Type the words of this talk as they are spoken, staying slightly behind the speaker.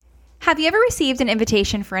Have you ever received an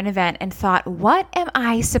invitation for an event and thought, what am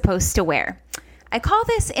I supposed to wear? I call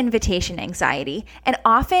this invitation anxiety, and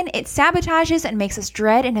often it sabotages and makes us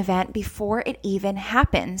dread an event before it even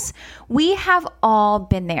happens. We have all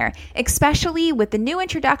been there, especially with the new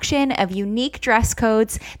introduction of unique dress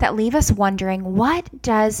codes that leave us wondering, what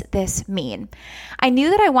does this mean? I knew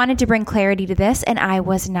that I wanted to bring clarity to this, and I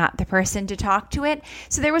was not the person to talk to it,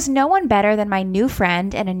 so there was no one better than my new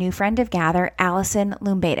friend and a new friend of Gather, Allison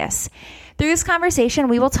Lumbaitis. Through this conversation,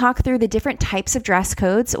 we will talk through the different types of dress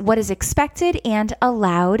codes, what is expected and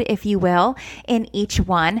allowed, if you will, in each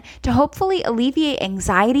one to hopefully alleviate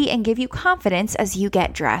anxiety and give you confidence as you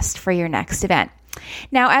get dressed for your next event.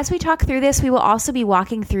 Now, as we talk through this, we will also be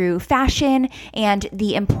walking through fashion and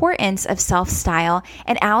the importance of self-style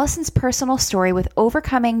and Allison's personal story with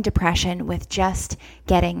overcoming depression with just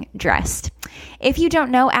getting dressed. If you don't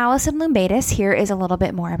know Allison Lumbaitis, here is a little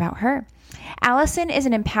bit more about her. Allison is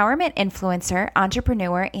an empowerment influencer,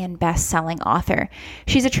 entrepreneur, and best-selling author.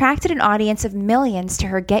 She's attracted an audience of millions to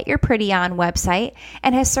her Get Your Pretty On website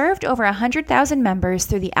and has served over 100,000 members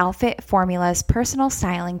through the Outfit Formula's personal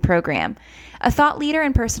styling program. A thought leader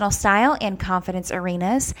in personal style and confidence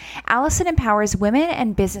arenas, Allison empowers women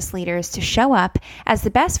and business leaders to show up as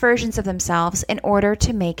the best versions of themselves in order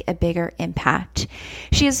to make a bigger impact.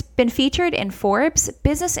 She has been featured in Forbes,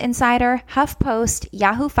 Business Insider, HuffPost,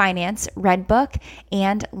 Yahoo Finance, Redbook,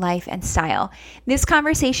 and Life and Style. This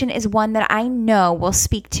conversation is one that I know will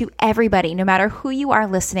speak to everybody, no matter who you are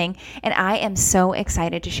listening, and I am so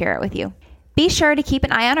excited to share it with you. Be sure to keep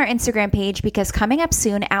an eye on our Instagram page because coming up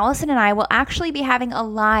soon, Allison and I will actually be having a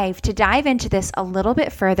live to dive into this a little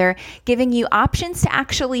bit further, giving you options to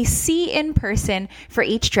actually see in person for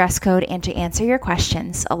each dress code and to answer your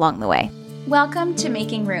questions along the way. Welcome to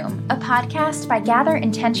Making Room, a podcast by Gather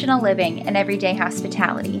Intentional Living and Everyday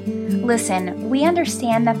Hospitality. Listen, we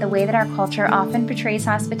understand that the way that our culture often portrays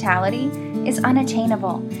hospitality is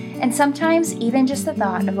unattainable, and sometimes even just the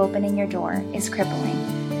thought of opening your door is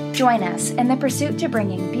crippling. Join us in the pursuit to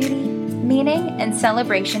bringing beauty, meaning, and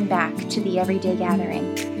celebration back to the everyday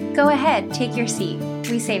gathering. Go ahead, take your seat.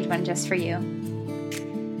 We saved one just for you.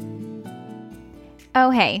 Oh,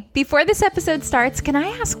 hey, before this episode starts, can I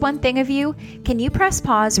ask one thing of you? Can you press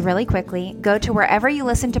pause really quickly, go to wherever you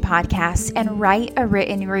listen to podcasts, and write a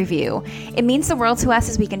written review? It means the world to us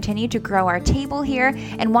as we continue to grow our table here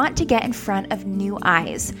and want to get in front of new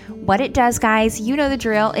eyes. What it does, guys, you know the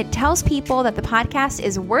drill. It tells people that the podcast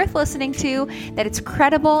is worth listening to, that it's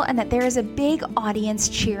credible, and that there is a big audience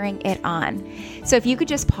cheering it on. So if you could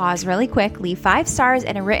just pause really quick, leave 5 stars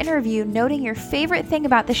and a written review noting your favorite thing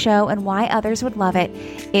about the show and why others would love it,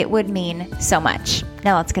 it would mean so much.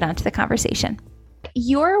 Now let's get on to the conversation.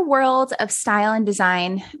 Your world of style and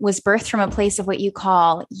design was birthed from a place of what you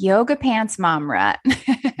call yoga pants mom rut.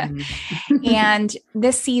 And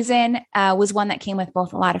this season was one that came with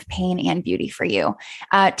both a lot of pain and beauty for you.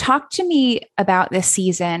 Talk to me about this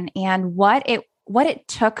season and what it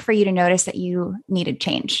took for you to notice that you needed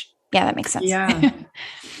change. Yeah, that makes sense.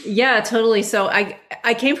 Yeah, totally. So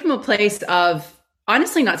I came from a place of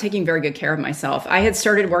honestly not taking very good care of myself. I had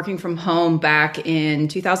started working from home back in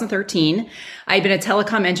 2013. I'd been a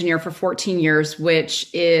telecom engineer for 14 years, which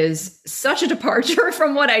is such a departure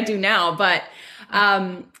from what I do now. But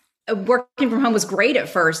working from home was great at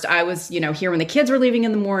first. I was, here when the kids were leaving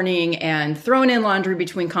in the morning and throwing in laundry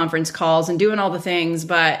between conference calls and doing all the things.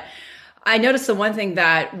 But I noticed the one thing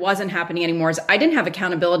that wasn't happening anymore is I didn't have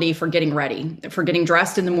accountability for getting ready, for getting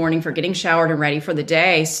dressed in the morning, for getting showered and ready for the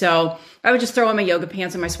day. So I would just throw on my yoga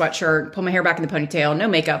pants and my sweatshirt, pull my hair back in the ponytail, no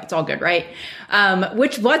makeup. It's all good, right?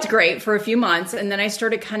 Which was great for a few months. And then I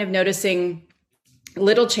started kind of noticing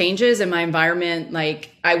little changes in my environment.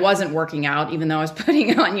 Like I wasn't working out, even though I was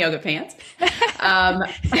putting on yoga pants.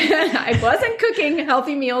 I wasn't cooking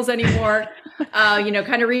healthy meals anymore.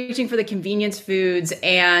 Kind of reaching for the convenience foods,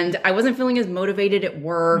 and I wasn't feeling as motivated at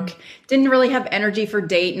work, didn't really have energy for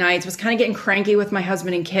date nights, was kind of getting cranky with my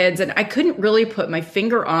husband and kids. And I couldn't really put my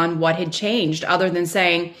finger on what had changed other than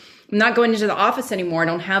saying, I'm not going into the office anymore. I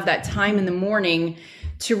don't have that time in the morning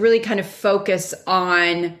to really kind of focus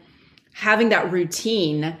on having that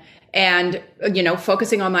routine and,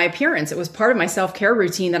 focusing on my appearance. It was part of my self-care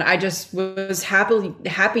routine that I just was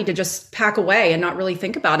happy to just pack away and not really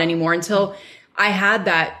think about anymore until I had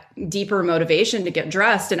that deeper motivation to get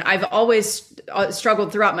dressed. And I've always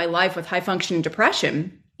struggled throughout my life with high functioning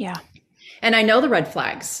depression. Yeah. And I know the red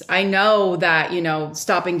flags. I know that,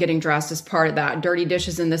 stopping getting dressed is part of that. Dirty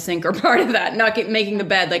dishes in the sink are part of that. Not making the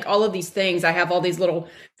bed, like all of these things. I have all these little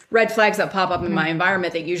red flags that pop up in my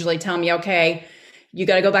environment that usually tell me, okay, you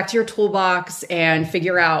got to go back to your toolbox and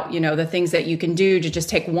figure out, the things that you can do to just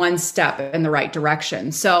take one step in the right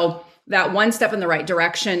direction. So that one step in the right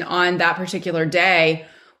direction on that particular day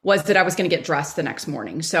was that I was going to get dressed the next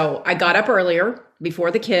morning. So I got up earlier before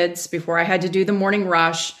the kids, before I had to do the morning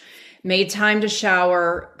rush, made time to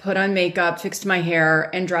shower, put on makeup, fixed my hair,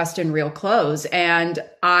 and dressed in real clothes. And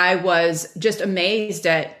I was just amazed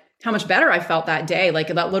at how much better I felt that day. Like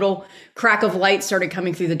that little crack of light started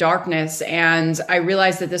coming through the darkness. And I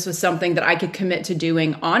realized that this was something that I could commit to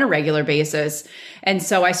doing on a regular basis. And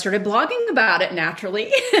so I started blogging about it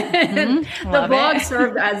naturally. And the blog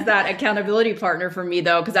served as that accountability partner for me,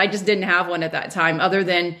 though, because I just didn't have one at that time other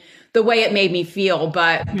than the way it made me feel.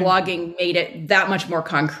 But blogging made it that much more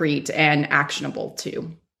concrete and actionable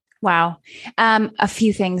too. Wow. A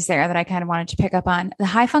few things there that I kind of wanted to pick up on. The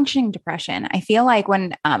high functioning depression. I feel like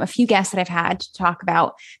when a few guests that I've had to talk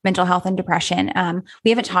about mental health and depression,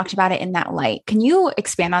 we haven't talked about it in that light. Can you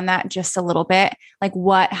expand on that just a little bit? Like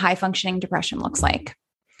what high functioning depression looks like?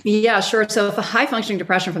 Yeah, sure. So if a high functioning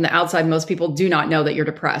depression from the outside, most people do not know that you're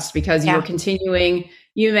depressed because you're continuing.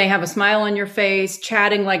 You may have a smile on your face,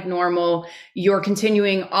 chatting like normal. You're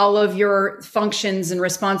continuing all of your functions and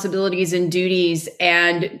responsibilities and duties.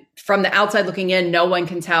 And from the outside looking in, no one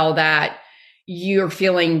can tell that you're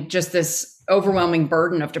feeling just this overwhelming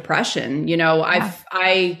burden of depression.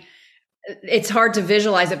 It's hard to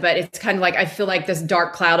visualize it, but it's kind of like, I feel like this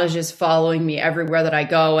dark cloud is just following me everywhere that I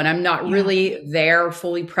go. And I'm not really there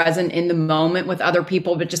fully present in the moment with other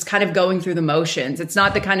people, but just kind of going through the motions. It's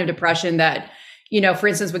not the kind of depression that, for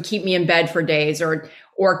instance, would keep me in bed for days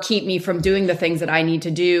or keep me from doing the things that I need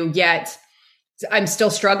to do, yet I'm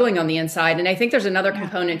still struggling on the inside. And I think there's another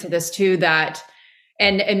component to this too, that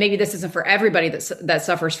and maybe this isn't for everybody that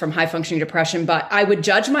suffers from high functioning depression, but I would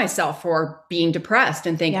judge myself for being depressed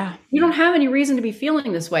and think, you don't have any reason to be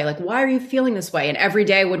feeling this way. Like, why are you feeling this way? And every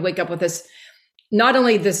day I would wake up with this, not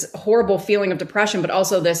only this horrible feeling of depression, but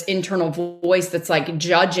also this internal voice that's like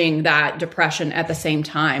judging that depression at the same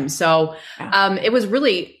time. So it was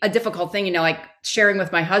really a difficult thing, like sharing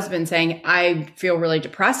with my husband saying, I feel really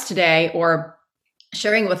depressed today, or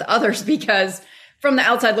sharing with others, because from the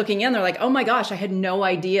outside looking in, they're like, oh my gosh, I had no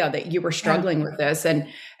idea that you were struggling with this. And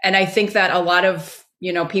I think that a lot of,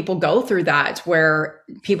 people go through that, where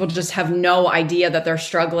people just have no idea that they're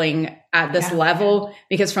struggling at this level,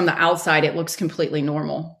 because from the outside, it looks completely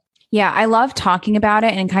normal. Yeah, I love talking about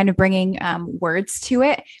it and kind of bringing words to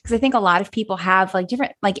it, because I think a lot of people have like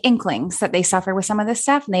different like inklings that they suffer with some of this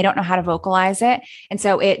stuff and they don't know how to vocalize it. And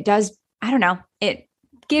so it does, I don't know, it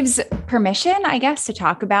gives permission, I guess, to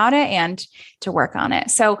talk about it and to work on it.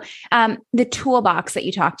 So the toolbox that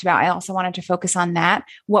you talked about, I also wanted to focus on that.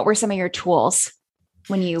 What were some of your tools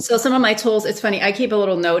So some of my tools, it's funny, I keep a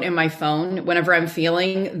little note in my phone whenever I'm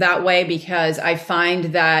feeling that way, because I find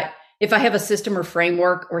that if I have a system or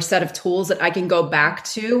framework or set of tools that I can go back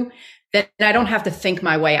to, then I don't have to think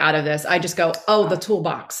my way out of this. I just go, oh, the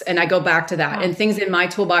toolbox. And I go back to that. And things in my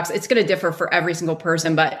toolbox, it's going to differ for every single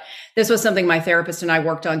person. But this was something my therapist and I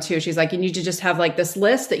worked on too. She's like, you need to just have like this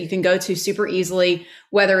list that you can go to super easily,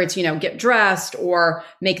 whether it's, get dressed or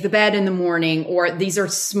make the bed in the morning, or these are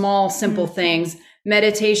small, simple things,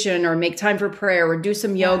 meditation or make time for prayer or do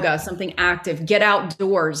some yoga, something active, get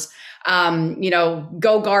outdoors.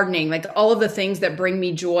 Go gardening, like all of the things that bring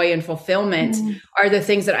me joy and fulfillment are the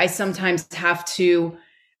things that I sometimes have to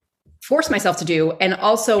force myself to do. And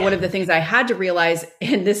also one of the things I had to realize,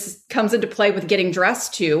 and this comes into play with getting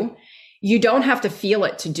dressed too, you don't have to feel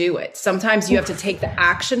it to do it. Sometimes you have to take the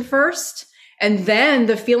action first, and then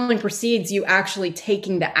the feeling precedes you actually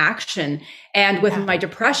taking the action. And with my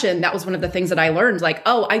depression, that was one of the things that I learned, like,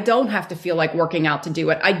 oh, I don't have to feel like working out to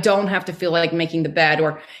do it. I don't have to feel like making the bed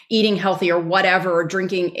or eating healthy or whatever, or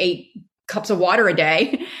drinking 8 cups of water a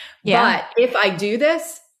day. But if I do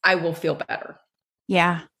this, I will feel better.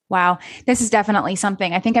 Yeah. Wow. This is definitely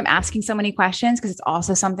something. I think I'm asking so many questions because it's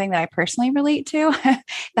also something that I personally relate to.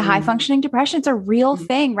 The high functioning depression, it's a real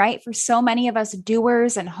thing, right? For so many of us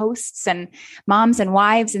doers and hosts and moms and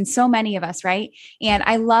wives and so many of us, right? And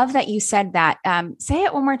I love that you said that. Say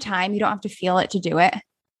it one more time. You don't have to feel it to do it.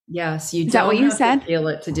 Yes. You is that what you said? To feel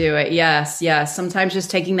it to do it. Yes. Yes. Sometimes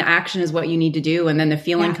just taking the action is what you need to do. And then the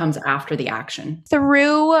feeling comes after the action.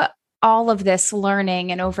 Through all of this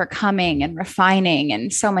learning and overcoming and refining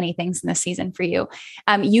and so many things in this season for you,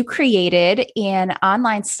 you created an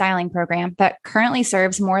online styling program that currently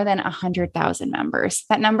serves more than 100,000 members.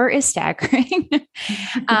 That number is staggering.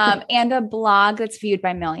 And a blog that's viewed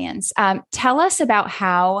by millions. Tell us about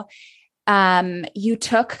how you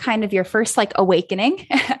took kind of your first like awakening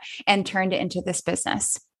and turned it into this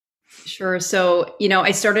business. Sure. So,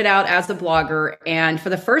 I started out as a blogger, and for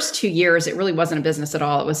the first 2 years, it really wasn't a business at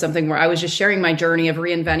all. It was something where I was just sharing my journey of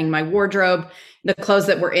reinventing my wardrobe, the clothes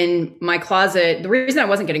that were in my closet. The reason I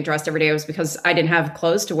wasn't getting dressed every day was because I didn't have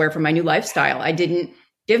clothes to wear for my new lifestyle. I didn't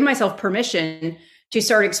give myself permission to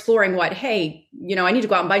start exploring hey, I need to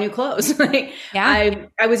go out and buy new clothes. I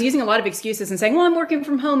was using a lot of excuses and saying, well, I'm working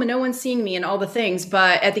from home and no one's seeing me and all the things.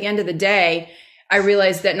 But at the end of the day, I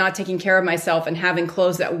realized that not taking care of myself and having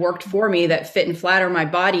clothes that worked for me, that fit and flatter my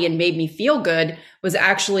body and made me feel good, was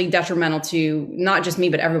actually detrimental to not just me,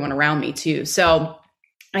 but everyone around me too. So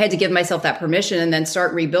I had to give myself that permission and then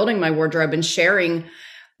start rebuilding my wardrobe and sharing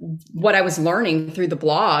what I was learning through the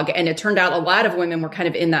blog. And it turned out a lot of women were kind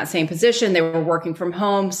of in that same position. They were working from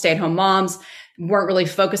home, stay-at-home moms, weren't really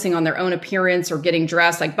focusing on their own appearance or getting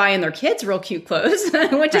dressed, like buying their kids real cute clothes,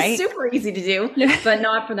 which is super easy to do, but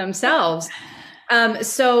not for themselves.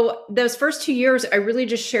 So those first 2 years, I really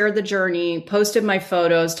just shared the journey, posted my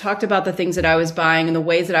photos, talked about the things that I was buying and the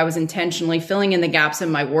ways that I was intentionally filling in the gaps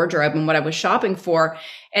in my wardrobe and what I was shopping for.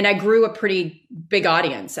 And I grew a pretty big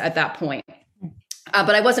audience at that point.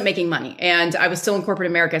 But I wasn't making money, and I was still in corporate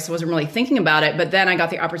America, so I wasn't really thinking about it. But then I got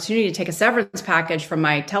the opportunity to take a severance package from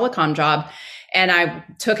my telecom job, and I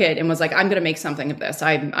took it and was like, I'm going to make something of this.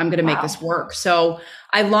 I'm going to make this work. So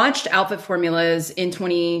I launched Outfit Formulas in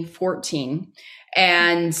 2014.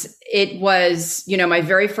 And it was, my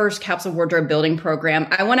very first capsule wardrobe building program.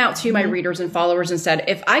 I went out to my readers and followers and said,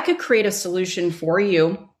 if I could create a solution for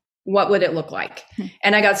you, what would it look like?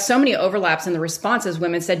 And I got so many overlaps in the responses.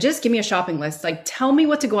 Women said, just give me a shopping list. Like, tell me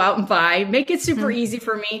what to go out and buy. Make it super easy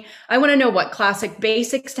for me. I want to know what classic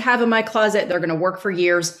basics to have in my closet. They're going to work for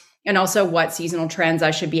years. And also what seasonal trends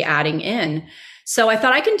I should be adding in. So I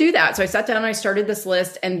thought I can do that. So I sat down and I started this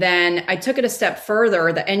list, and then I took it a step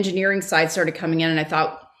further. The engineering side started coming in, and I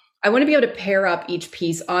thought I want to be able to pair up each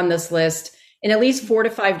piece on this list in at least 4 to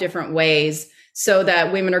 5 different ways, so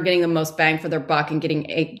that women are getting the most bang for their buck and getting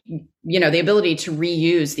the ability to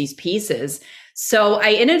reuse these pieces. So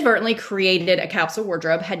I inadvertently created a capsule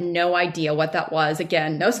wardrobe, had no idea what that was.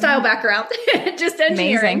 Again, no style background, just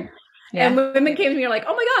engineering. Amazing. Yeah. And women came to me and were like,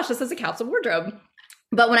 oh my gosh, this is a capsule wardrobe.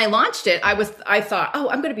 But when I launched it, I thought, oh,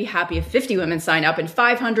 I'm going to be happy if 50 women sign up, and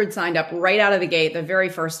 500 signed up right out of the gate the very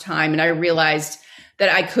first time. And I realized that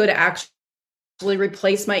I could actually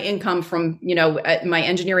replace my income from, my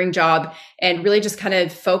engineering job and really just kind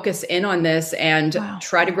of focus in on this and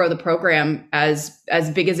try to grow the program as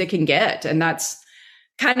big as it can get. And that's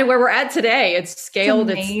kind of where we're at today. It's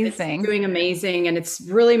scaled. It's doing amazing. And it's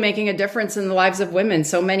really making a difference in the lives of women.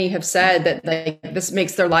 So many have said that this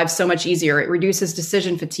makes their lives so much easier. It reduces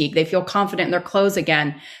decision fatigue. They feel confident in their clothes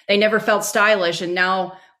again. They never felt stylish, and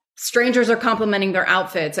now strangers are complimenting their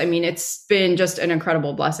outfits. I mean, it's been just an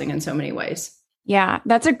incredible blessing in so many ways. Yeah,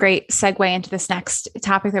 that's a great segue into this next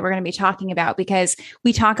topic that we're going to be talking about, because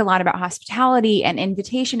we talk a lot about hospitality and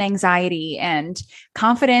invitation anxiety and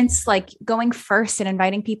confidence, like going first and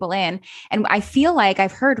inviting people in. And I feel like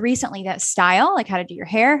I've heard recently that style, like how to do your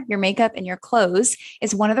hair, your makeup, and your clothes,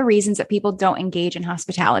 is one of the reasons that people don't engage in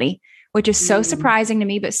hospitality, which is so surprising to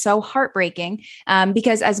me, but so heartbreaking,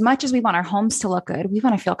 because as much as we want our homes to look good, we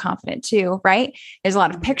want to feel confident too, right? There's a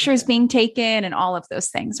lot of pictures being taken and all of those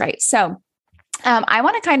things, right? So I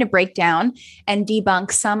want to kind of break down and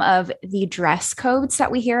debunk some of the dress codes that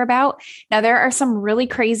we hear about. Now, there are some really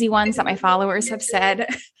crazy ones that my followers have said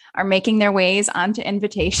are making their ways onto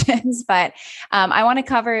invitations, but I want to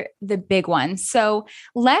cover the big ones. So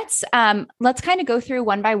let's kind of go through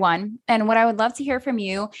one by one. And what I would love to hear from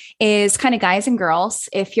you is kind of guys and girls,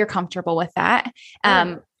 if you're comfortable with that.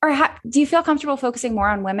 Do you feel comfortable focusing more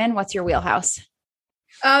on women? What's your wheelhouse?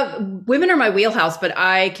 Women are my wheelhouse, but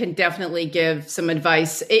I can definitely give some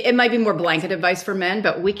advice. It might be more blanket advice for men,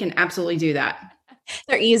 but we can absolutely do that.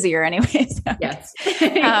 They're easier anyways. Yes.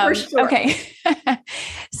 For sure. Okay.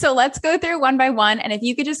 So let's go through one by one. And if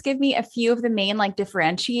you could just give me a few of the main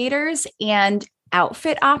differentiators and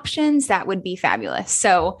outfit options, that would be fabulous.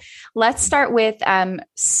 So let's start with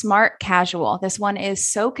smart casual. This one is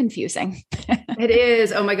so confusing. It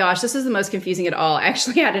is. Oh my gosh. This is the most confusing at all. I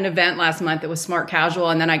actually had an event last month that was smart casual.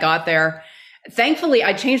 And then I got there. Thankfully,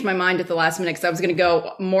 I changed my mind at the last minute because I was going to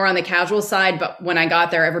go more on the casual side. But when I got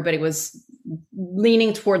there, everybody was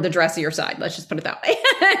leaning toward the dressier side. Let's just put it that way.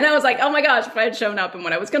 And I was like, oh my gosh, if I had shown up in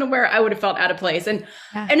what I was going to wear, I would have felt out of place. And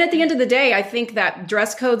at the end of the day, I think that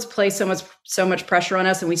dress codes place so much pressure on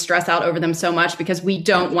us, and we stress out over them so much because we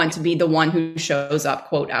don't want to be the one who shows up,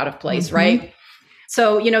 quote, out of place. Right.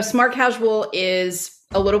 So, smart casual is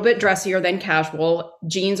a little bit dressier than casual.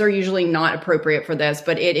 Jeans are usually not appropriate for this,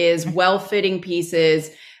 but it is well-fitting pieces.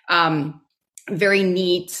 very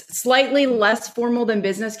neat, slightly less formal than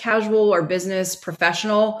business casual or business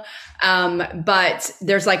professional. But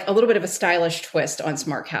there's like a little bit of a stylish twist on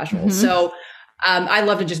smart casual. So I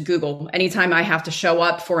love to just Google anytime I have to show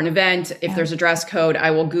up for an event. If there's a dress code,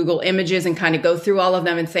 I will Google images and kind of go through all of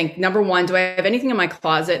them and think, number one, do I have anything in my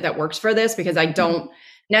closet that works for this? Because I don't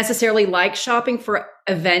necessarily like shopping for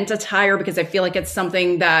event attire because I feel like it's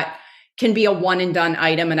something that can be a one and done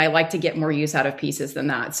item. And I like to get more use out of pieces than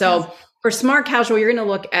that. So for smart casual, you're going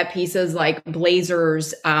to look at pieces like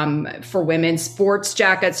blazers for women, sports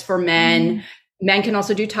jackets for men. Men can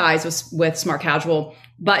also do ties with smart casual,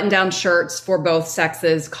 button-down shirts for both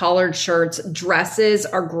sexes, collared shirts, dresses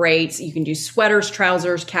are great. You can do sweaters,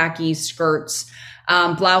 trousers, khakis, skirts,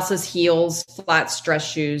 blouses, heels, flats, dress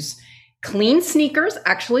shoes. Clean sneakers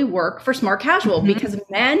actually work for smart casual because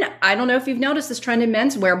men, I don't know if you've noticed this trend in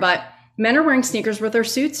menswear, but men are wearing sneakers with their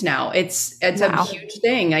suits now. It's a huge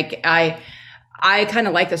thing. I kind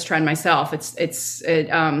of like this trend myself.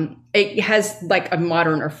 It has like a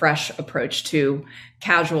modern or fresh approach to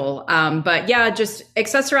casual. But yeah, just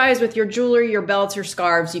accessorize with your jewelry, your belts, your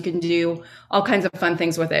scarves. You can do all kinds of fun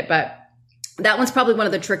things with it. But that one's probably one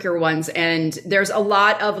of the trickier ones. And there's a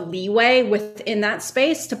lot of leeway within that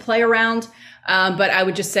space to play around. But I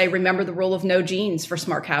would just say, remember the rule of no jeans for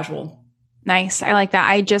smart casual. Nice. I like that.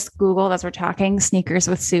 I just Googled as we're talking sneakers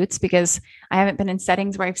with suits because I haven't been in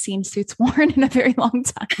settings where I've seen suits worn in a very long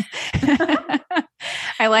time.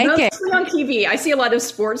 I like it. On TV, I see a lot of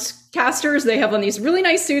sportscasters. They have on these really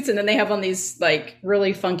nice suits and then they have on these like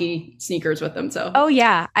really funky sneakers with them. So, oh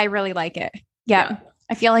yeah, I really like it. Yeah.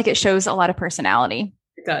 I feel like it shows a lot of personality.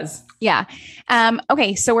 It does. Yeah.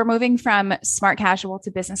 Okay. So we're moving from smart casual to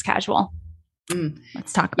business casual.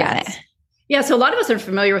 Let's talk about it. Yeah, so a lot of us are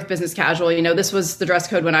familiar with business casual. You know, this was the dress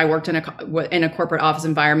code when I worked in a corporate office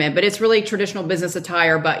environment, but it's really traditional business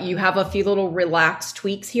attire, but you have a few little relaxed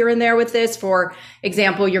tweaks here and there with this. For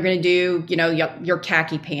example, you're going to do, you know, your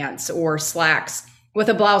khaki pants or slacks with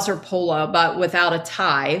a blouse or polo, but without a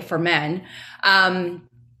tie for men.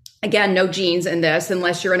 Again, no jeans in this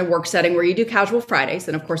unless you're in a work setting where you do casual Fridays.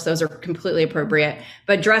 And of course, those are completely appropriate.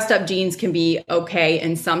 But dressed up jeans can be okay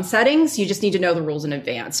in some settings. You just need to know the rules in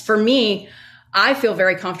advance. For me, I feel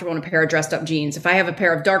very comfortable in a pair of dressed up jeans. If I have a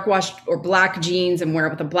pair of dark washed or black jeans and wear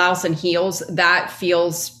it with a blouse and heels, that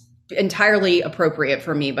feels entirely appropriate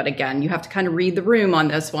for me. But again, you have to kind of read the room on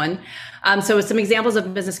this one. So some examples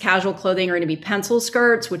of business casual clothing are going to be pencil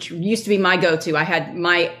skirts, which used to be my go-to. I had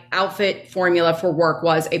my outfit formula for work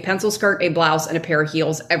was a pencil skirt, a blouse, and a pair of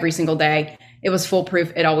heels every single day. It was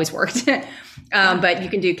foolproof. It always worked. But you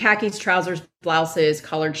can do khakis, trousers, blouses,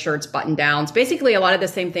 collared shirts, button downs, basically a lot of the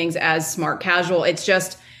same things as smart casual. It's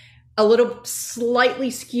just a little slightly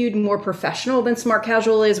skewed more professional than smart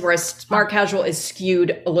casual is, whereas smart casual is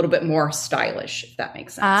skewed a little bit more stylish, if that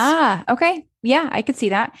makes sense. Ah, okay. Yeah, I could see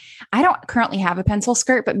that. I don't currently have a pencil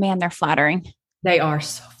skirt, but man, they're flattering. They are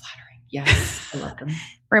so flattering. Yes, I love them.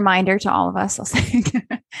 Reminder to all of us, I'll say.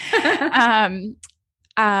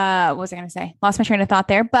 What was I going to say? Lost my train of thought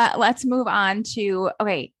there, but let's move on to,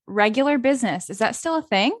 okay, regular business. Is that still a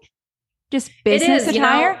thing? Just business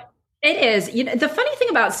attire? It is. You know, the funny thing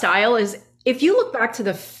about style is if you look back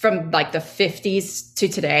to from like the 50s to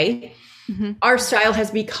today, our style has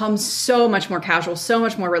become so much more casual, so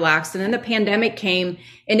much more relaxed. And then the pandemic came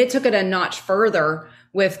and it took it a notch further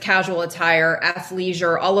with casual attire,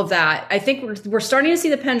 athleisure, all of that. I think we're starting to see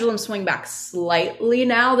the pendulum swing back slightly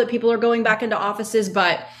now that people are going back into offices,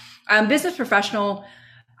 but business professional,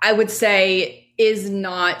 I would say, is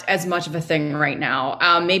not as much of a thing right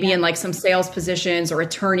now. Maybe in like some sales positions or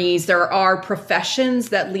attorneys, there are professions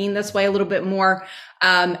that lean this way a little bit more.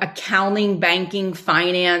 Accounting, banking,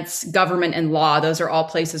 finance, government, and law. Those are all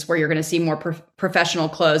places where you're going to see more professional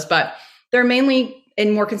clothes, but they're mainly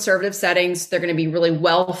in more conservative settings. They're going to be really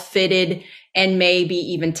well fitted and maybe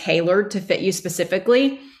even tailored to fit you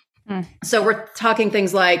specifically. So we're talking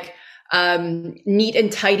things like neat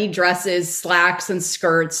and tidy dresses, slacks and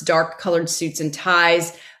skirts, dark colored suits and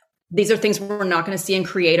ties. These are things we're not going to see in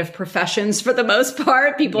creative professions for the most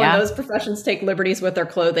part. People in those professions take liberties with their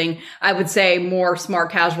clothing. I would say more smart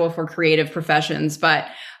casual for creative professions, but,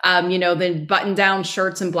 the button down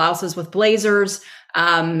shirts and blouses with blazers.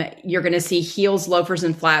 You're going to see heels, loafers,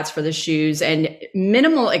 and flats for the shoes and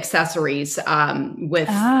minimal accessories, with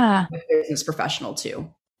business professional too.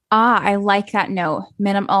 I like that note.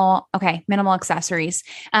 Minimal accessories.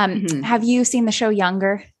 Have you seen the show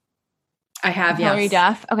Younger? I have, yes. Hilary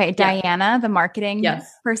Duff. Okay. Yeah. Diana, the marketing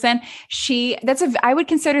person. I would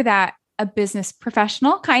consider that a business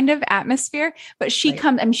professional kind of atmosphere, but she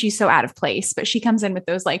comes, I mean, she's so out of place, but she comes in with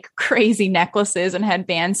those like crazy necklaces and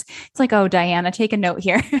headbands. It's like, oh, Diana, take a note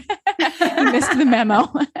here. You missed the memo.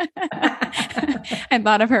 I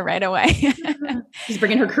thought of her right away. She's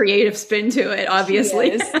bringing her creative spin to it,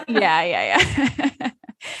 obviously. Yeah.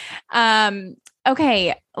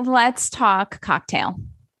 Okay, let's talk cocktail.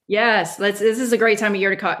 Yes, this is a great time of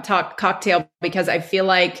year to talk cocktail, because I feel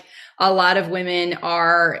like a lot of women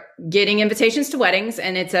are getting invitations to weddings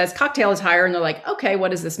and it says cocktail attire. And they're like, okay, what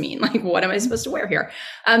does this mean? Like, what am I supposed to wear here?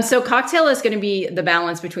 So cocktail is going to be the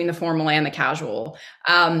balance between the formal and the casual.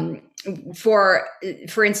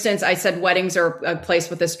 For instance, I said weddings are a place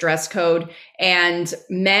with this dress code, and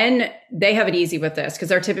men, they have it easy with this because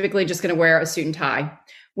they're typically just going to wear a suit and tie.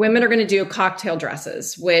 Women are going to do cocktail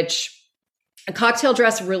dresses, which a cocktail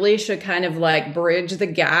dress really should kind of like bridge the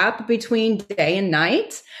gap between day and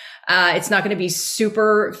night. It's not going to be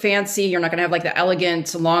super fancy. You're not going to have like the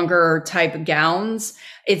elegant, longer type gowns.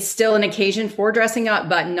 It's still an occasion for dressing up,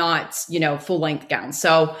 but not, full length gowns.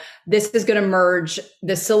 So this is going to merge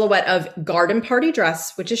the silhouette of garden party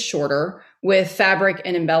dress, which is shorter, with fabric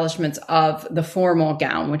and embellishments of the formal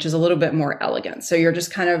gown, which is a little bit more elegant. So you're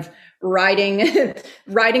just kind of riding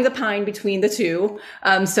the pine between the two,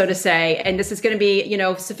 so to say. And this is going to be,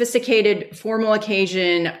 sophisticated formal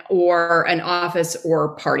occasion or an office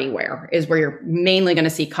or party wear is where you're mainly going to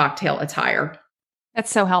see cocktail attire. That's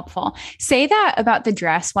so helpful. Say that about the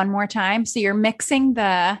dress one more time. So you're mixing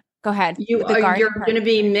go ahead. You're going to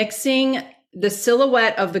be mixing the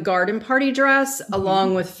silhouette of the garden party dress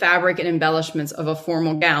along with fabric and embellishments of a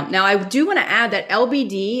formal gown. Now, I do want to add that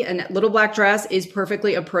LBD, and little black dress, is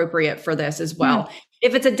perfectly appropriate for this as well.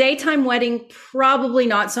 If it's a daytime wedding, probably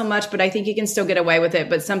not so much, but I think you can still get away with it.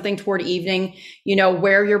 But something toward evening,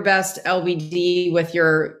 wear your best LBD with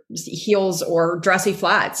your heels or dressy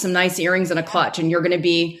flats, some nice earrings and a clutch, and you're going to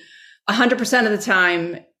be 100% of the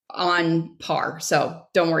time on par. So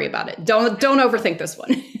don't worry about it. Don't overthink this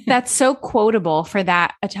one. That's so quotable for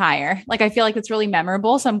that attire. Like, I feel like it's really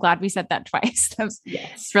memorable. So I'm glad we said that twice.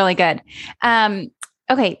 It's really good.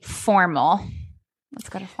 Okay. Formal. Let's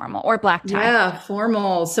go to formal or black tie. Yeah,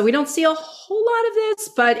 formal. So we don't see a whole lot of this,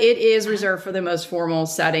 but it is reserved for the most formal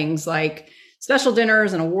settings like special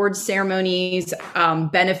dinners and awards ceremonies,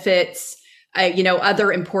 benefits,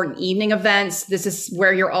 other important evening events. This is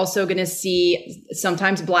where you're also going to see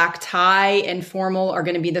sometimes black tie and formal are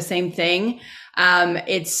going to be the same thing.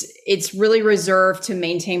 It's really reserved to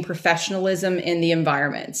maintain professionalism in the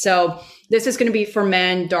environment. So this is going to be for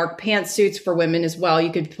men, dark pantsuits, for women as well.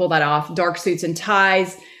 You could pull that off. Dark suits and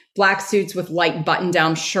ties, black suits with light button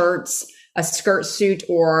down shirts, a skirt suit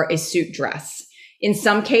or a suit dress. In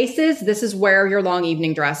some cases, this is where your long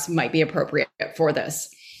evening dress might be appropriate for this.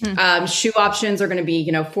 Shoe options are going to be,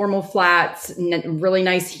 formal flats, really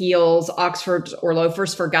nice heels, Oxfords or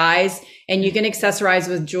loafers for guys. And you can accessorize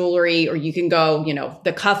with jewelry, or you can go,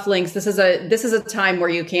 the cufflinks. This is a time where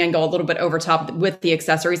you can go a little bit over top with the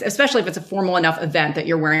accessories, especially if it's a formal enough event that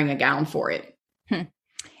you're wearing a gown for it.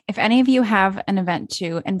 If any of you have an event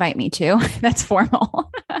to invite me to that's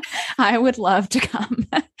formal, I would love to come.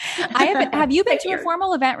 Have you been to a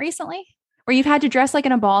formal event recently where you've had to dress like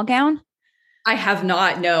in a ball gown? I have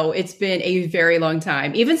not. No, it's been a very long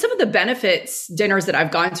time. Even some of the benefits dinners that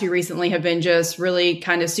I've gone to recently have been just really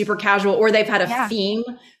kind of super casual, or they've had a theme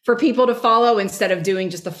for people to follow instead of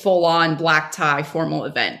doing just a full on black tie formal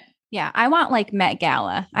event. Yeah. I want like Met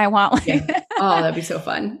Gala. I want like, oh, that'd be so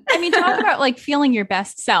fun. I mean, talk about like feeling your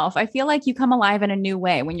best self. I feel like you come alive in a new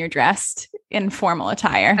way when you're dressed in formal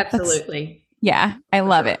attire. Absolutely. I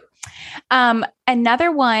love it.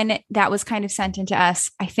 Another one that was kind of sent into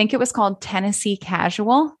us, I think it was called Tennessee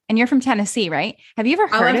Casual, and you're from Tennessee, right? Have you ever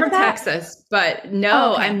heard of that? I'm from Texas, but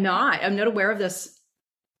no, okay. I'm not aware of this.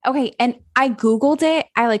 Okay. And I Googled it.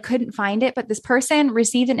 I couldn't find it, but this person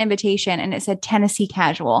received an invitation and it said Tennessee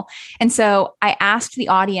Casual. And so I asked the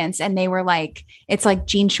audience and they were like, it's like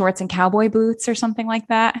jean shorts and cowboy boots or something like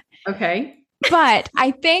that. Okay. But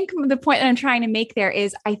I think the point that I'm trying to make there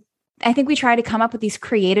is I think we try to come up with these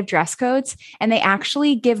creative dress codes and they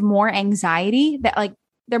actually give more anxiety, that like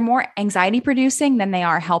they're more anxiety producing than they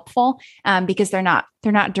are helpful, because they're not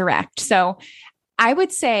direct. So I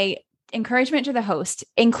would say encouragement to the host,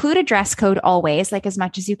 include a dress code always, like as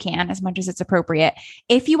much as you can, as much as it's appropriate.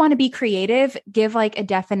 If you want to be creative, give like a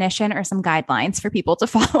definition or some guidelines for people to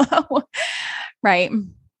follow. Right.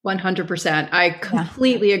 100%. I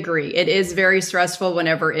completely agree. It is very stressful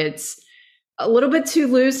whenever it's a little bit too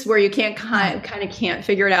loose where you can't kind of can't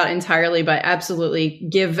figure it out entirely, but absolutely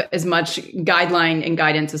give as much guideline and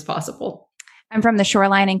guidance as possible. I'm from the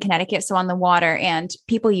shoreline in Connecticut, so on the water, and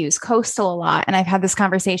people use coastal a lot. And I've had this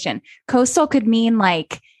conversation. Coastal could mean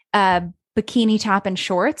like a bikini top and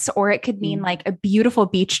shorts, or it could mean like a beautiful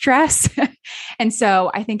beach dress. And so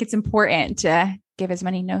I think it's important to give as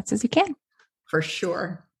many notes as you can. For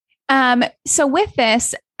sure. So with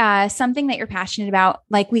this, something that you're passionate about,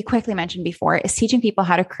 like we quickly mentioned before, is teaching people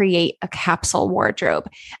how to create a capsule wardrobe.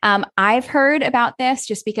 I've heard about this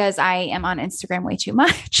just because I am on Instagram way too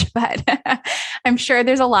much, but I'm sure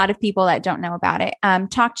there's a lot of people that don't know about it.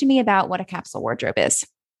 Talk to me about what a capsule wardrobe is.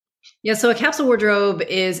 Yeah, so a capsule wardrobe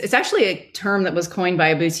it's actually a term that was coined by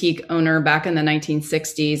a boutique owner back in the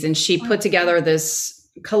 1960s. And she put together this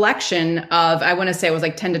collection of, I want to say it was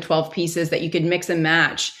like 10 to 12 pieces that you could mix and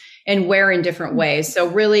match and wear in different ways. So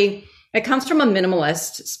really, it comes from a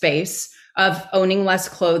minimalist space of owning less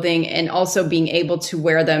clothing and also being able to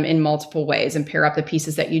wear them in multiple ways and pair up the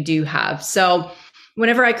pieces that you do have. So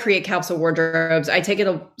whenever I create capsule wardrobes, I take it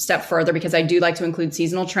a step further because I do like to include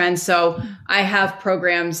seasonal trends. So I have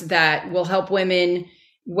programs that will help women,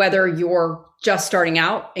 whether you're just starting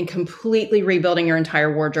out and completely rebuilding your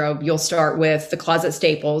entire wardrobe. You'll start with the Closet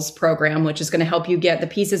Staples program, which is going to help you get the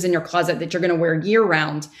pieces in your closet that you're going to wear year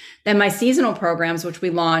round. Then my seasonal programs, which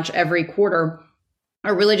we launch every quarter,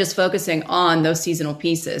 are really just focusing on those seasonal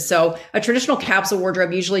pieces. So a traditional capsule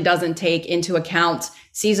wardrobe usually doesn't take into account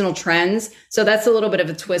seasonal trends. So that's a little bit of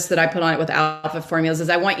a twist that I put on it with Outfit Formulas, is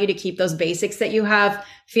I want you to keep those basics that you have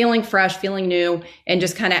feeling fresh, feeling new, and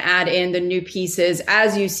just kind of add in the new pieces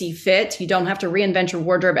as you see fit. You don't have to reinvent your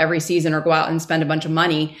wardrobe every season or go out and spend a bunch of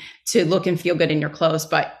money to look and feel good in your clothes.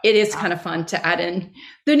 But it is kind of fun to add in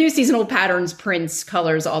the new seasonal patterns, prints,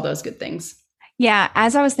 colors, all those good things. Yeah.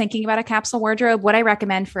 As I was thinking about a capsule wardrobe, what I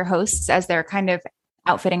recommend for hosts as they're kind of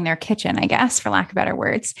outfitting their kitchen, I guess, for lack of better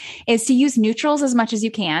words, is to use neutrals as much as you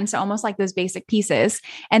can. So almost like those basic pieces,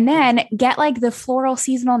 and then get like the floral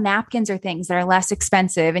seasonal napkins or things that are less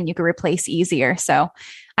expensive and you can replace easier. So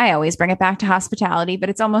I always bring it back to hospitality, but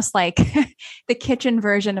it's almost like the kitchen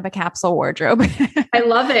version of a capsule wardrobe. I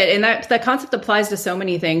love it. And that concept applies to so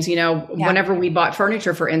many things. You know, whenever we bought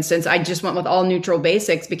furniture, for instance, I just went with all neutral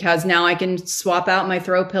basics because now I can swap out my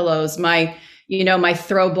throw pillows, my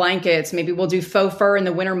throw blankets. Maybe we'll do faux fur in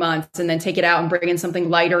the winter months and then take it out and bring in something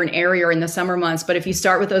lighter and airier in the summer months. But if you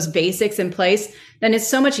start with those basics in place, then it's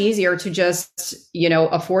so much easier to just,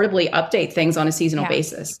 affordably update things on a seasonal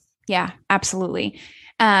basis. Yeah, absolutely.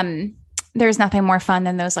 There's nothing more fun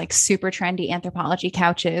than those like super trendy Anthropologie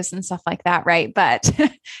couches and stuff like that, right? But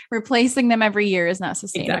replacing them every year is not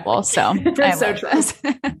sustainable. Exactly. So That's so true.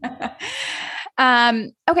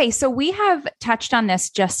 Okay. So we have touched on this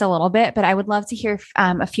just a little bit, but I would love to hear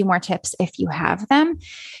a few more tips if you have them.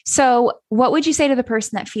 So what would you say to the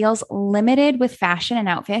person that feels limited with fashion and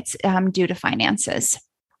outfits due to finances?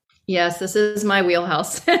 Yes, this is my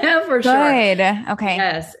wheelhouse for sure. Good. Okay.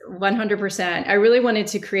 Yes, 100%. I really wanted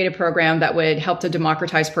to create a program that would help to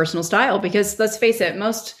democratize personal style because let's face it,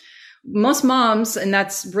 most moms, and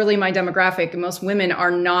that's really my demographic, most women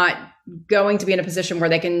are not going to be in a position where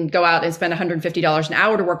they can go out and spend $150 an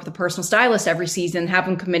hour to work with a personal stylist every season, have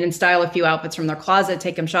them come in and style a few outfits from their closet,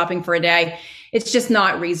 take them shopping for a day. It's just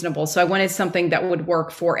not reasonable. So I wanted something that would work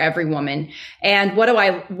for every woman. And what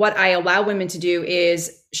I allow women to do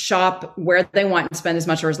is shop where they want and spend as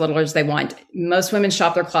much or as little as they want. Most women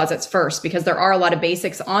shop their closets first because there are a lot of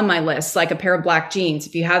basics on my list, like a pair of black jeans.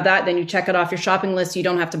 If you have that, then you check it off your shopping list. You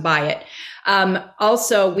don't have to buy it.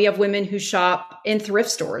 Also, we have women who shop in thrift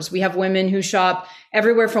stores. We have women who shop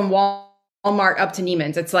everywhere from Walmart up to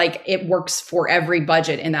Neiman's. It's like it works for every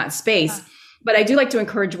budget in that space. But I do like to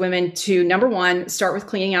encourage women to, number one, start with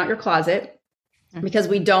cleaning out your closet because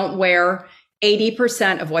we don't wear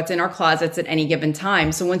 80% of what's in our closets at any given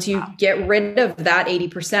time. So once you get rid of that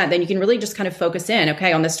 80%, then you can really just kind of focus in,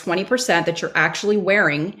 okay, on this 20% that you're actually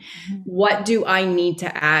wearing, what do I need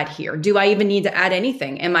to add here? Do I even need to add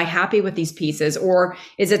anything? Am I happy with these pieces? Or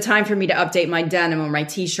is it time for me to update my denim or my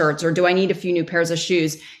t-shirts? Or do I need a few new pairs of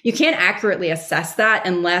shoes? You can't accurately assess that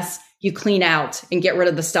unless you clean out and get rid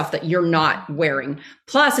of the stuff that you're not wearing.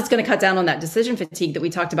 Plus, it's going to cut down on that decision fatigue that we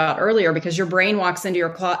talked about earlier because your brain walks into your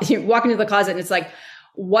closet, you walk into the closet and it's like,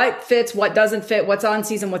 what fits, what doesn't fit, what's on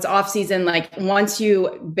season, what's off season. Like once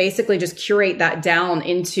you basically just curate that down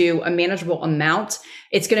into a manageable amount,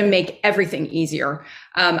 it's going to make everything easier.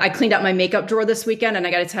 I cleaned out my makeup drawer this weekend and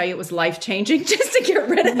I got to tell you, it was life-changing just to get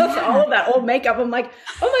rid of all of that old makeup. I'm like,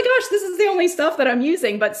 oh my gosh, this is the only stuff that I'm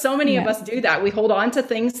using. But so many of us do that. We hold on to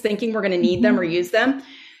things thinking we're going to need them or use them.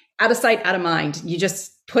 Out of sight, out of mind. You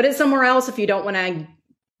just put it somewhere else if you don't want to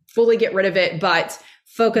fully get rid of it, but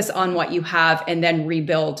focus on what you have and then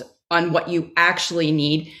rebuild on what you actually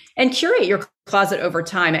need and curate your closet over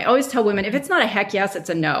time. I always tell women, if it's not a heck yes, it's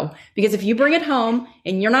a no. Because if you bring it home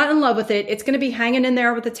and you're not in love with it, it's going to be hanging in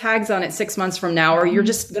there with the tags on it 6 months from now, or you're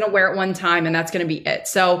just going to wear it one time and that's going to be it.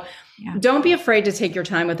 So don't be afraid to take your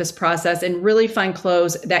time with this process and really find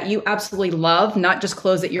clothes that you absolutely love, not just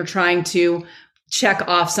clothes that you're trying to check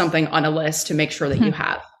off something on a list to make sure that you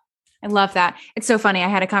have. I love that. It's so funny. I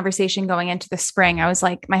had a conversation going into the spring. I was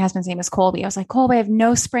like, my husband's name is Colby. I was like, Colby, I have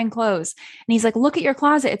no spring clothes. And he's like, look at your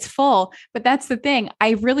closet. It's full. But that's the thing.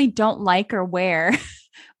 I really don't like or wear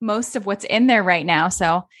most of what's in there right now.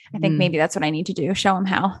 So I think maybe that's what I need to do. Show him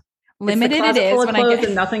how limited it is when I get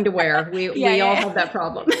and nothing to wear. We all have that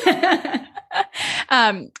problem.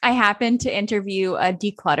 I happened to interview a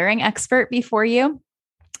decluttering expert before you.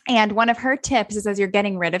 And one of her tips is, as you're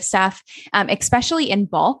getting rid of stuff, especially in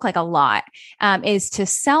bulk, like a lot, is to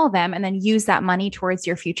sell them and then use that money towards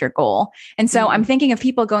your future goal. And so I'm thinking of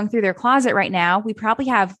people going through their closet right now. We probably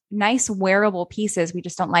have nice wearable pieces. We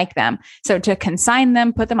just don't like them. So to consign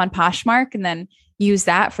them, put them on Poshmark, and then use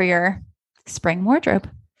that for your spring wardrobe.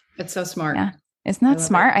 It's so smart. Yeah. Isn't that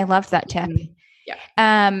smart? I loved that tip.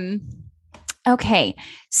 Yeah. Okay.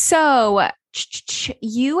 So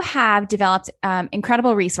you have developed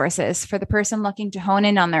incredible resources for the person looking to hone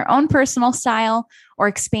in on their own personal style or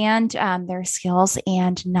expand their skills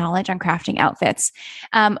and knowledge on crafting outfits.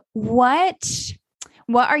 What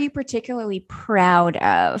are you particularly proud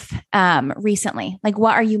of recently? Like,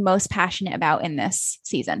 what are you most passionate about in this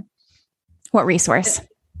season? What resource?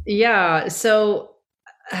 Yeah. So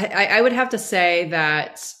I would have to say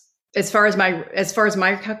that as far as my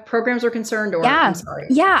programs are concerned, or I'm sorry.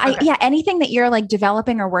 Yeah. Okay. Anything that you're like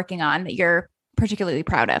developing or working on that you're particularly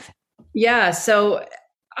proud of. Yeah. So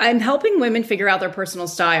I'm helping women figure out their personal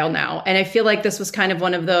style now. And I feel like this was kind of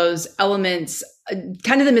one of those elements,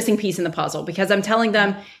 kind of the missing piece in the puzzle, because I'm telling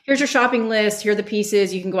them, here's your shopping list. Here are the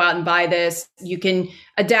pieces. You can go out and buy this. You can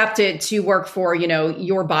adapt it to work for,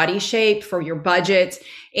 your body shape, for your budget.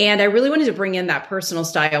 And I really wanted to bring in that personal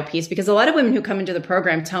style piece, because a lot of women who come into the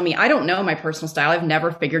program tell me, I don't know my personal style. I've never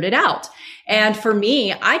figured it out. And for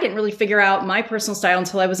me, I didn't really figure out my personal style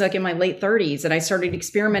until I was like in my late 30s and I started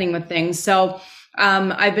experimenting with things. So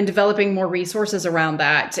I've been developing more resources around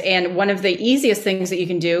that. And one of the easiest things that you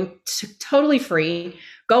can do, totally free,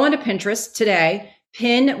 go onto Pinterest today,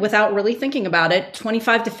 pin without really thinking about it,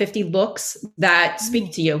 25 to 50 looks that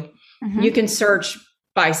speak to you. Mm-hmm. You can search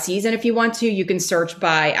by season if you want to. You can search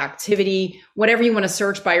by activity, whatever you want to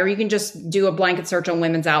search by, or you can just do a blanket search on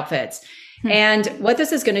women's outfits. Mm-hmm. And what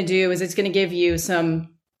this is going to do is it's going to give you some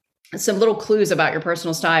little clues about your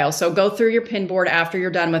personal style. So go through your pin board after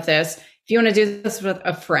you're done with this. If you want to do this with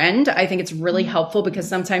a friend, I think it's really helpful, because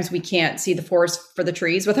sometimes we can't see the forest for the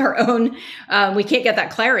trees with our own. We can't get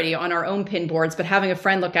that clarity on our own pin boards, but having a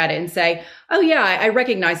friend look at it and say, oh yeah, I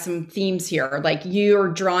recognize some themes here. Like you're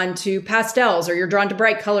drawn to pastels, or you're drawn to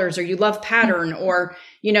bright colors, or you love pattern, or,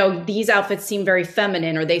 these outfits seem very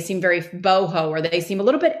feminine, or they seem very boho, or they seem a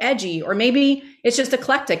little bit edgy, or maybe it's just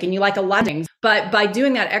eclectic and you like a lot of things. But by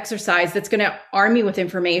doing that exercise, that's going to arm you with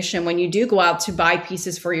information when you do go out to buy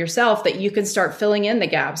pieces for yourself, that you can start filling in the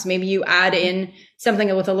gaps. Maybe you add in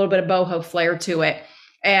something with a little bit of boho flair to it.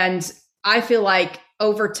 And I feel like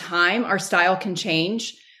over time, our style can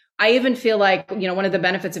change. I even feel like, one of the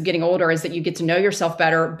benefits of getting older is that you get to know yourself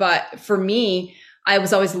better. But for me, I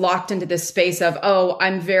was always locked into this space of, oh,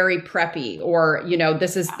 I'm very preppy, or,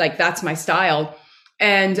 this is like, that's my style.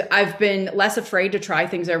 And I've been less afraid to try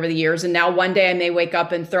things over the years. And now one day I may wake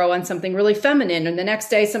up and throw on something really feminine, and the next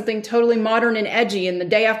day something totally modern and edgy. And the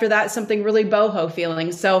day after that, something really boho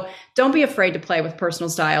feeling. So don't be afraid to play with personal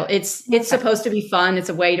style. It's supposed to be fun. It's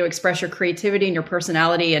a way to express your creativity and your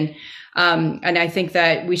personality. And I think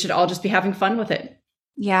that we should all just be having fun with it.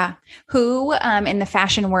 Yeah. Who in the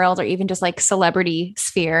fashion world, or even just like celebrity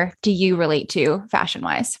sphere, do you relate to fashion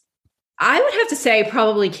wise? I would have to say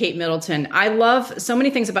probably Kate Middleton. I love so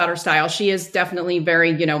many things about her style. She is definitely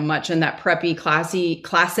very, much in that preppy,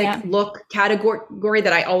 classic look category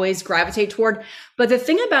that I always gravitate toward. But the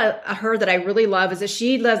thing about her that I really love is that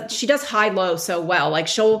she does high-low so well. Like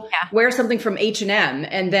she'll wear something from H&M,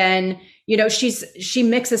 and then she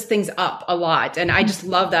mixes things up a lot. And I just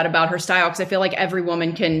love that about her style, because I feel like every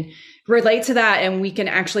woman can relate to that, and we can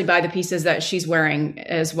actually buy the pieces that she's wearing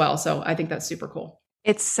as well. So I think that's super cool.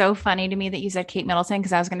 It's so funny to me that you said Kate Middleton,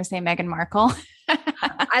 because I was going to say Meghan Markle.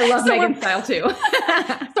 I love Meghan's style too.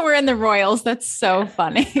 So we're in the royals. That's so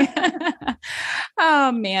funny.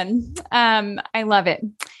 Oh man. I love it.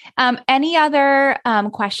 Any other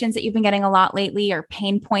questions that you've been getting a lot lately, or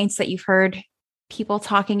pain points that you've heard people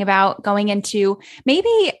talking about going into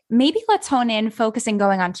maybe let's hone in, focusing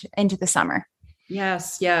going on into the summer?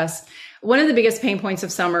 Yes, yes. One of the biggest pain points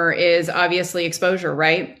of summer is obviously exposure,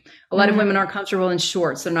 right? A lot of women aren't comfortable in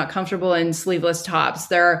shorts. They're not comfortable in sleeveless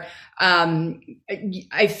tops.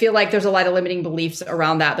 I feel like there's a lot of limiting beliefs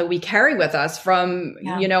around that we carry with us from,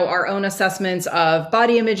 our own assessments of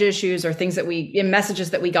body image issues or things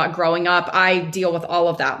messages that we got growing up. I deal with all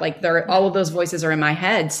of that. Like all of those voices are in my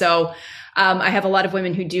head. So I have a lot of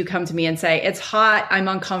women who do come to me and say, it's hot, I'm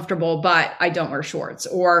uncomfortable, but I don't wear shorts,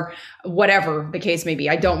 or whatever the case may be.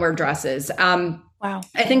 I don't wear dresses. Wow.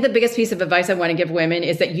 I think the biggest piece of advice I want to give women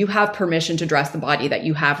is that you have permission to dress the body that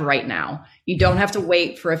you have right now. You don't have to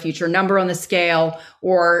wait for a future number on the scale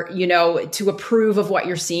or, to approve of what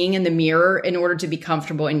you're seeing in the mirror in order to be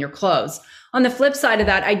comfortable in your clothes. On the flip side of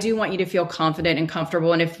that, I do want you to feel confident and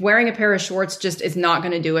comfortable. And if wearing a pair of shorts just is not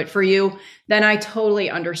going to do it for you, then I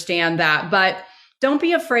totally understand that. But don't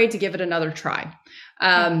be afraid to give it another try.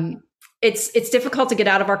 It's difficult to get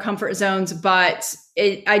out of our comfort zones, but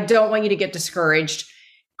I don't want you to get discouraged.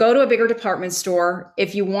 Go to a bigger department store.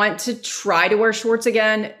 If you want to try to wear shorts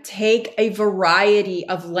again, take a variety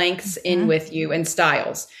of lengths in with you and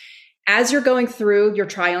styles. As you're going through your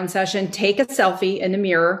try-on session, take a selfie in the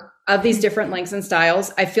mirror of these different lengths and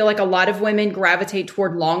styles. I feel like a lot of women gravitate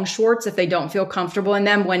toward long shorts if they don't feel comfortable in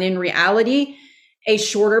them, when in reality, a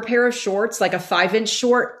shorter pair of shorts, like a 5-inch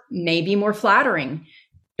short, may be more flattering.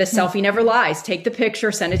 The selfie never lies. Take the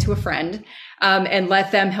picture, send it to a friend, and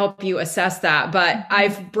let them help you assess that. But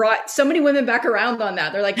I've brought so many women back around on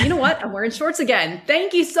that. They're like, you know what? I'm wearing shorts again.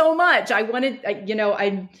 Thank you so much.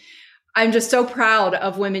 I'm just so proud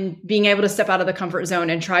of women being able to step out of the comfort zone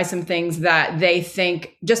and try some things that they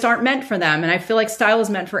think just aren't meant for them. And I feel like style is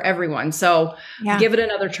meant for everyone. So give it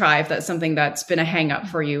another try if that's something that's been a hang up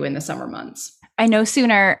for you in the summer months. I know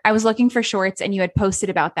Sooner, I was looking for shorts and you had posted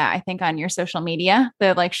about that, I think, on your social media,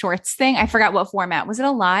 the like shorts thing. I forgot what format. Was it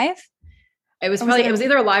a live? It was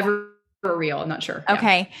either a live or a reel. I'm not sure.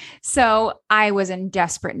 Okay. Yeah. So I was in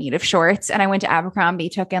desperate need of shorts and I went to Abercrombie,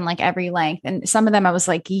 took in like every length, and some of them I was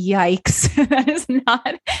like, yikes, that is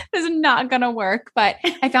not going to work. But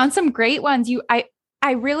I found some great ones.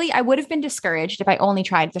 I would have been discouraged if I only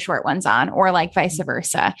tried the short ones on, or like vice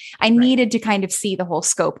versa. I needed to kind of see the whole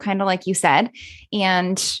scope, kind of like you said.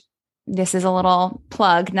 And this is a little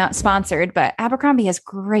plug, not sponsored, but Abercrombie has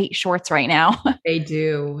great shorts right now. They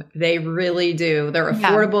do. They really do. They're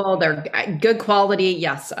affordable. They're good quality.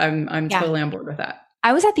 Yes. I'm totally on board with that.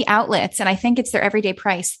 I was at the outlets and I think it's their everyday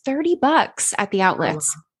price, $30 at the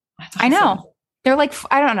outlets. Oh, awesome. I know. They're like,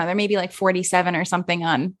 I don't know, they're maybe like 47 or something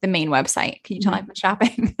on the main website. Can you tell I've been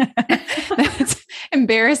shopping? That's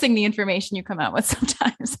embarrassing, the information you come out with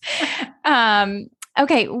sometimes.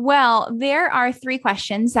 Okay. Well, there are 3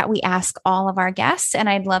 questions that we ask all of our guests, and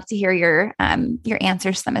I'd love to hear your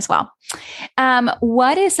answers to them as well.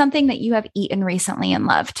 What is something that you have eaten recently and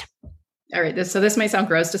loved? All right. So this may sound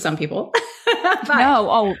gross to some people. No.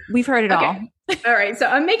 Oh, we've heard it all. All right. So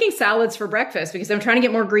I'm making salads for breakfast because I'm trying to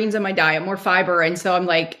get more greens in my diet, more fiber. And so I'm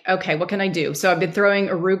like, okay, what can I do? So I've been throwing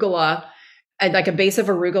arugula, like a base of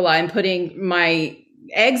arugula, and putting my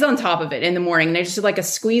eggs on top of it in the morning. And I just do like a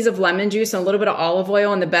squeeze of lemon juice and a little bit of olive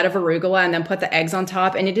oil in the bed of arugula, and then put the eggs on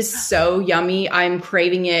top. And it is so yummy. I'm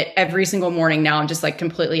craving it every single morning now. I'm just like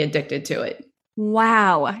completely addicted to it.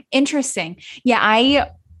 Wow. Interesting. Yeah.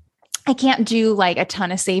 I can't do like a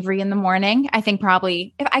ton of savory in the morning. I think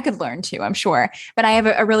probably if I could learn to, I'm sure, but I have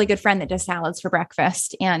a really good friend that does salads for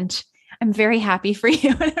breakfast, and I'm very happy for you.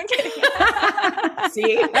 I'm kidding.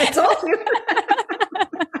 See, I told you.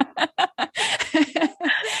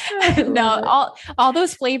 No, all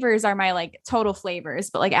those flavors are my like total flavors,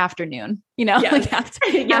 but like afternoon, yes. like after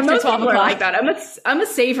 12 o'clock. Like that. I'm a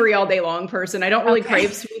savory all day long person. I don't really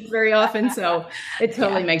crave sweets very often. So it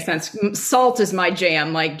totally makes sense. Salt is my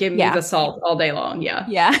jam. Like give me the salt all day long. Yeah.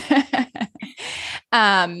 Yeah.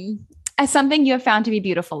 As something you have found to be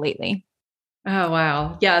beautiful lately. Oh,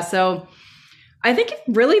 wow. Yeah. So I think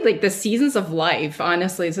really like the seasons of life,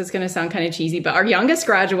 honestly, so it's going to sound kind of cheesy, but our youngest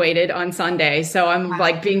graduated on Sunday. So I'm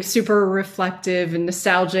like being super reflective and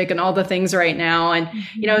nostalgic and all the things right now. And,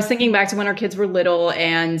 I was thinking back to when our kids were little,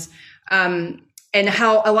 and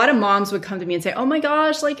how a lot of moms would come to me and say, oh my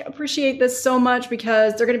gosh, like appreciate this so much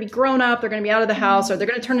because they're going to be grown up, they're going to be out of the house, or they're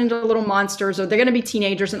going to turn into little monsters, or they're going to be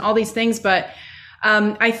teenagers and all these things. But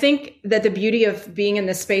I think that the beauty of being in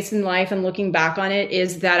this space in life and looking back on it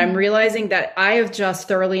is that I'm realizing that I have just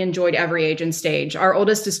thoroughly enjoyed every age and stage. Our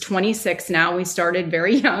oldest is 26 now. We started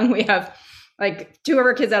very young. We have like 2 of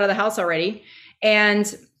our kids out of the house already.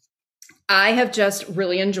 And I have just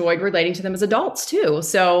really enjoyed relating to them as adults too.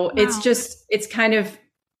 So it's kind of,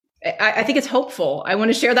 I think it's hopeful. I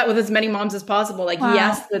want to share that with as many moms as possible. Like,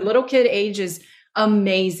 yes, the little kid age is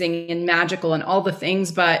amazing and magical and all the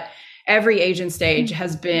things, but every age and stage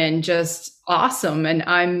has been just awesome.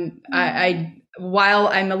 And while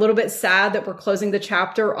I'm a little bit sad that we're closing the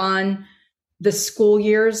chapter on the school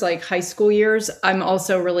years, like high school years, I'm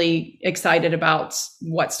also really excited about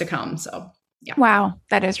what's to come. So yeah. Wow.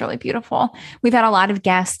 That is really beautiful. We've had a lot of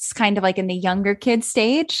guests kind of like in the younger kid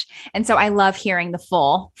stage. And so I love hearing the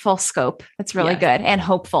full scope. That's really good and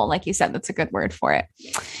hopeful. Like you said, that's a good word for it.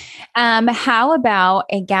 How about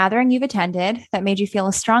a gathering you've attended that made you feel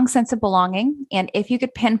a strong sense of belonging? And if you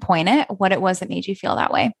could pinpoint it, what it was that made you feel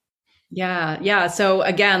that way? Yeah. So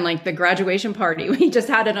again, like the graduation party, we just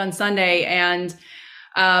had it on Sunday, and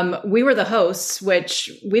we were the hosts,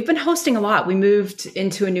 which we've been hosting a lot. We moved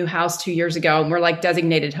into a new house 2 years ago, and we're like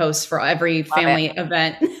designated hosts for every family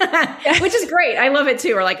event, which is great. I love it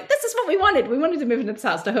too. We're like, this is what we wanted. We wanted to move into this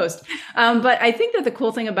house to host. But I think that the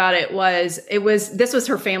cool thing about it was, this was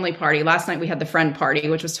her family party. Last night we had the friend party,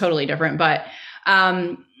 which was totally different, but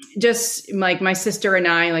just like my sister and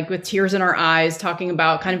I, like with tears in our eyes, talking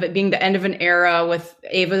about kind of it being the end of an era. With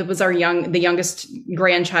Ava was the youngest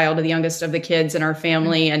grandchild, the youngest of the kids in our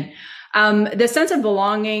family. And the sense of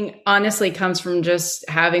belonging honestly comes from just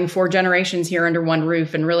having 4 generations here under one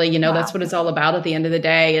roof. And really, that's what it's all about at the end of the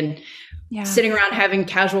day. And sitting around having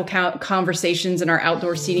casual conversations in our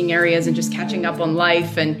outdoor seating areas and just catching up on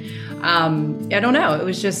life. And I don't know, it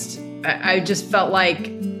was just, I just felt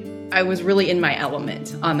like I was really in my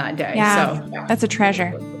element on that day. Yeah, so that's a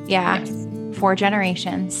treasure. Yeah. Yes. 4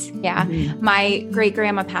 generations. Yeah. Mm-hmm. My great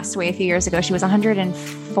grandma passed away a few years ago. She was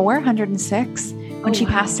 104, 106 when she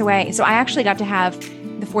passed away. So I actually got to have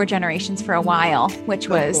the 4 generations for a while, which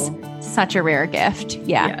was such a rare gift.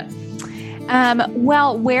 Yeah. Yes.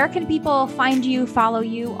 Well, where can people find you, follow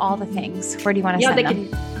you, all the things? Where do you want to send them?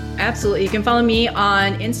 Absolutely. You can follow me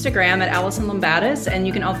on Instagram at Allison Lombatis, and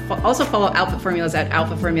you can also follow Outfit Formulas at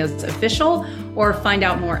Outfit Formulas Official, or find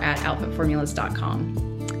out more at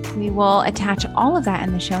outfitformulas.com. We will attach all of that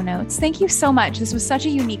in the show notes. Thank you so much. This was such a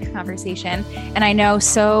unique conversation, and I know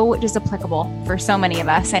so just applicable for so many of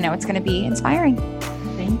us. I know it's going to be inspiring.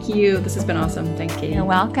 Thank you. This has been awesome. Thank you. You're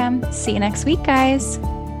welcome. See you next week, guys.